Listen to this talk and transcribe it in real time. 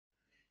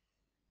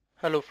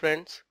Hello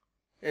friends,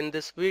 in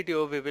this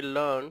video we will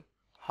learn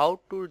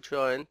how to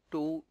join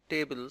two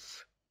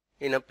tables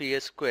in a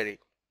PS query.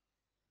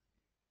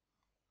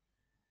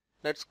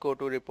 Let's go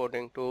to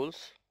Reporting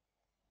Tools,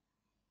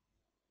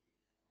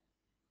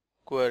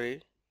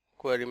 Query,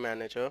 Query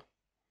Manager.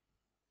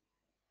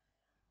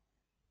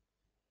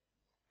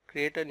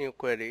 Create a new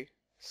query,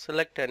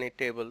 select any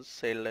table,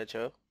 say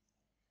ledger,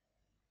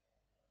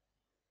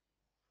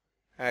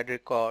 add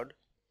record.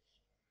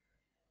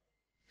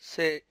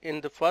 Say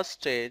in the first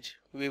stage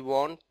we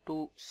want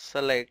to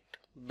select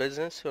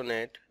business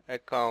unit,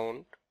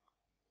 account,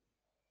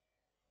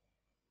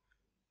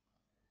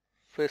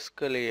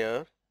 fiscal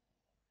year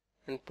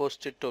and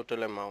posted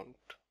total amount.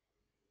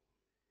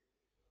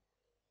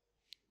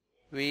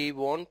 We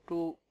want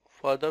to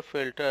further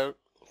filter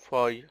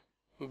for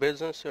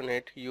business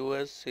unit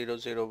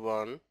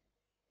US001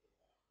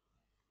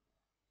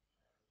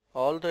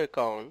 all the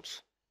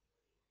accounts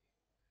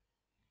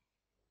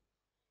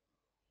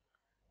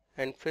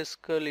and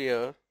fiscal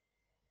year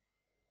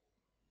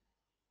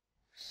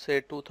say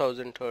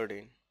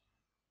 2013.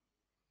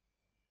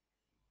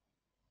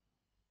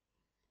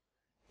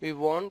 We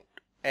want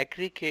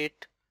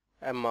aggregate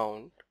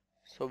amount,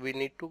 so we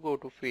need to go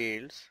to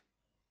fields,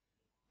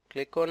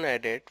 click on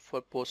edit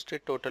for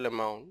posted total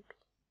amount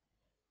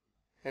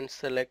and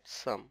select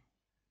sum.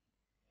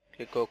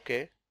 Click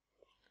OK.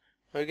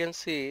 Now you can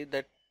see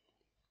that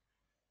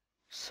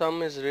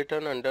sum is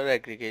written under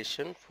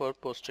aggregation for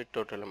posted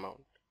total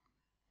amount.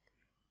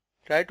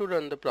 Try to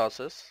run the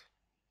process.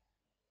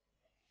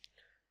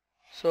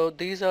 So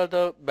these are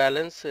the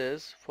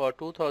balances for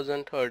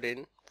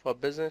 2013 for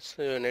business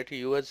unit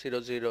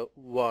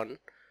US001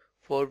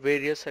 for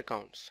various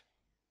accounts.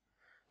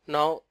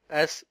 Now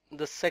as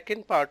the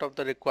second part of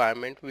the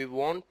requirement, we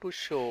want to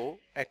show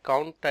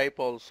account type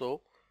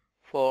also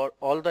for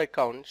all the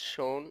accounts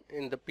shown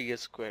in the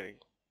PS query.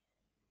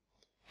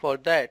 For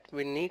that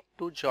we need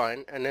to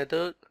join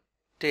another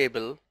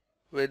table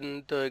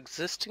within the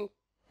existing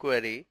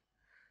query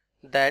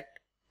that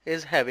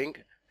is having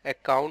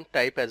account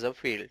type as a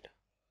field.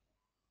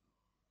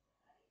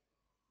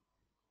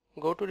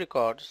 Go to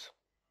records.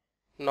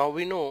 Now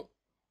we know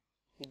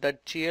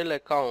that GL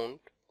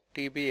account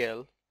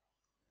TBL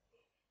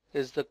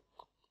is the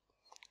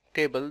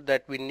table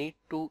that we need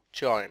to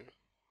join.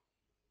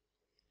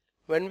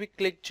 When we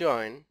click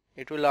join,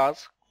 it will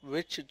ask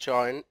which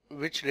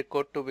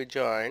record to be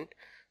joined.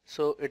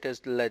 So it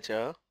is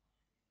ledger.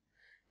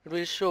 It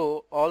will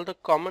show all the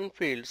common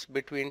fields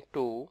between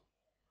two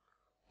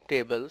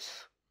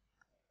tables.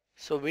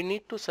 So we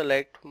need to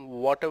select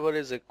whatever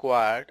is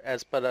required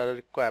as per our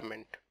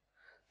requirement.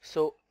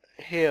 So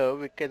here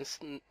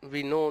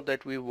we know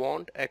that we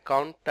want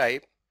account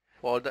type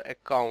for the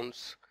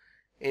accounts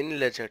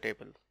in ledger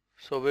table.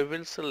 So we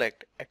will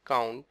select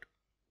account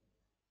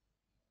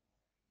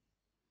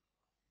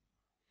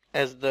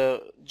as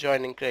the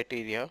joining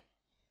criteria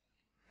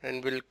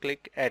and we'll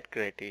click add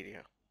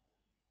criteria.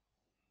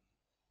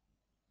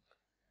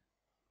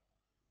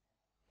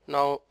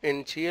 Now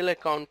in GL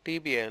account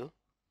TBL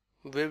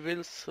we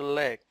will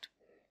select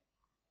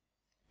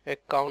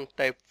account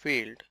type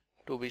field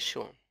to be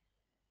shown.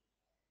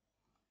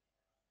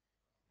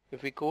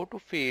 If we go to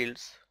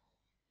fields,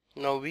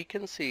 now we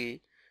can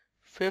see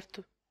fifth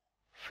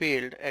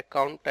field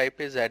account type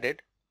is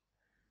added.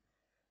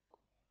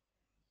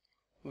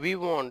 We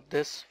want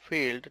this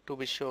field to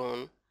be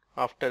shown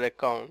after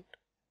account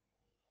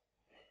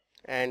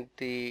and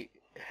the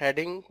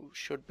heading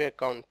should be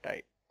account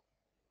type.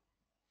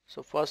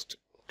 So first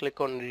click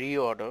on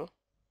reorder,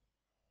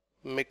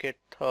 make it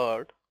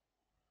third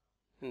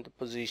in the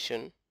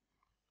position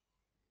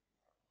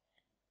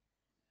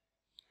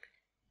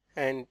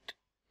and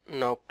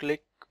now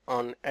click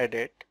on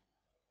edit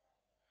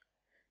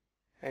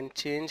and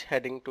change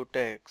heading to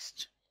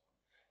text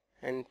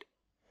and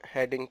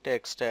heading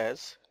text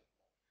as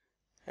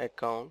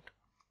account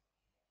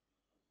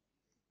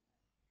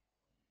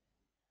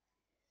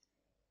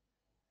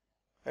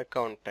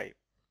type.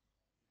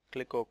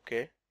 Click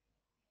OK.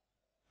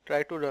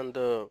 Try to run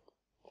the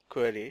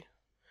query.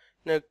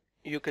 Now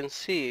you can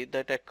see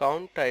that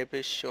account type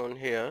is shown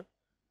here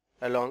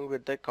along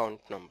with the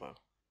account number.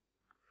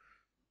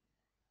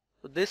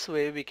 So this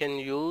way we can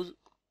use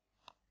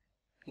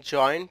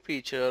join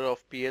feature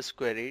of PS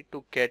query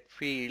to get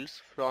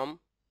fields from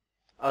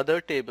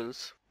other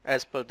tables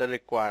as per the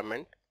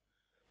requirement,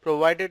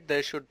 provided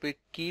there should be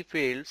key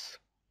fields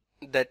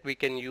that we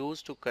can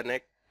use to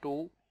connect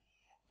two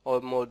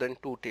or more than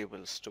two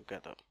tables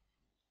together.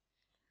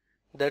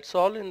 That's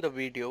all in the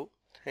video.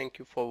 Thank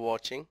you for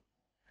watching.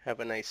 Have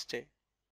a nice day.